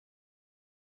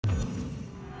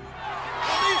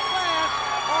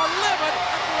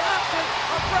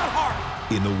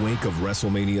In the wake of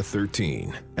WrestleMania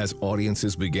 13, as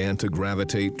audiences began to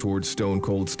gravitate towards Stone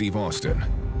Cold Steve Austin,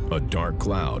 a dark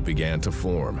cloud began to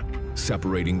form,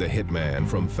 separating the Hitman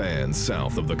from fans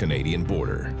south of the Canadian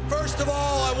border. First of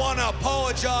all, I want to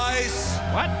apologize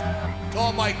to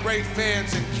all my great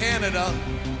fans in Canada.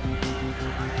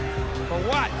 For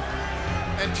what?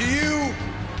 And to you,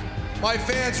 my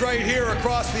fans right here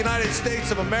across the United States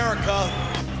of America,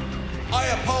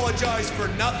 I apologize for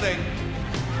nothing.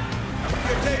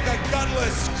 You take a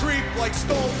gunless creep like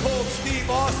Stone Cold Steve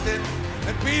Austin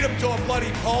and beat him to a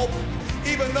bloody pulp,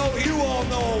 even though you all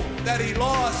know that he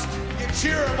lost. You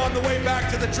cheer him on the way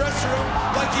back to the dressing room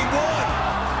like he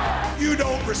won. You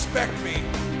don't respect me.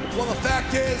 Well, the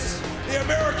fact is, the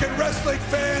American wrestling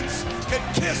fans can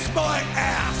kiss my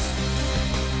ass.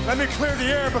 Let me clear the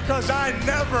air because I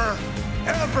never,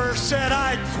 ever said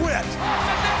I quit.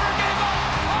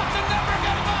 Austin never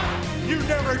gave up! You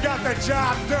never got the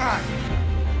job done.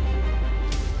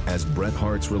 As Bret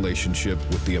Hart's relationship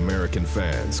with the American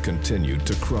fans continued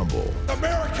to crumble,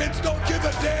 Americans don't give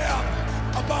a damn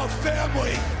about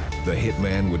family. the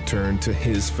Hitman would turn to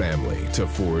his family to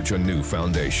forge a new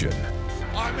foundation.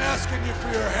 I'm asking you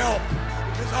for your help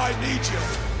because I need you.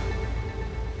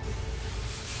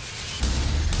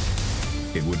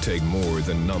 It would take more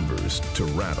than numbers to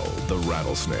rattle the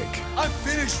rattlesnake. I'm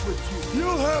finished with you.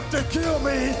 You'll have to kill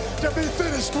me to be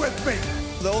finished with me.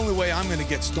 The only way I'm going to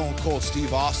get Stone Cold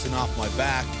Steve Austin off my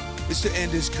back is to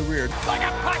end his career. Like a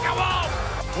pack of wolves!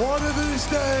 One of these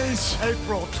days,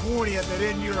 April 20th at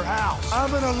In Your House,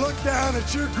 I'm gonna look down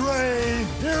at your grave.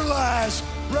 Here lies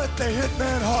Bret the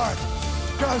Hitman Hart.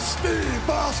 Cause Steve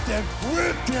Austin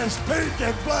whipped his pink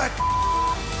and black.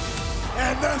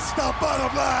 And that's the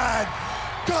bottom line.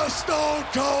 Cause Stone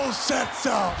Cold said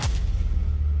so.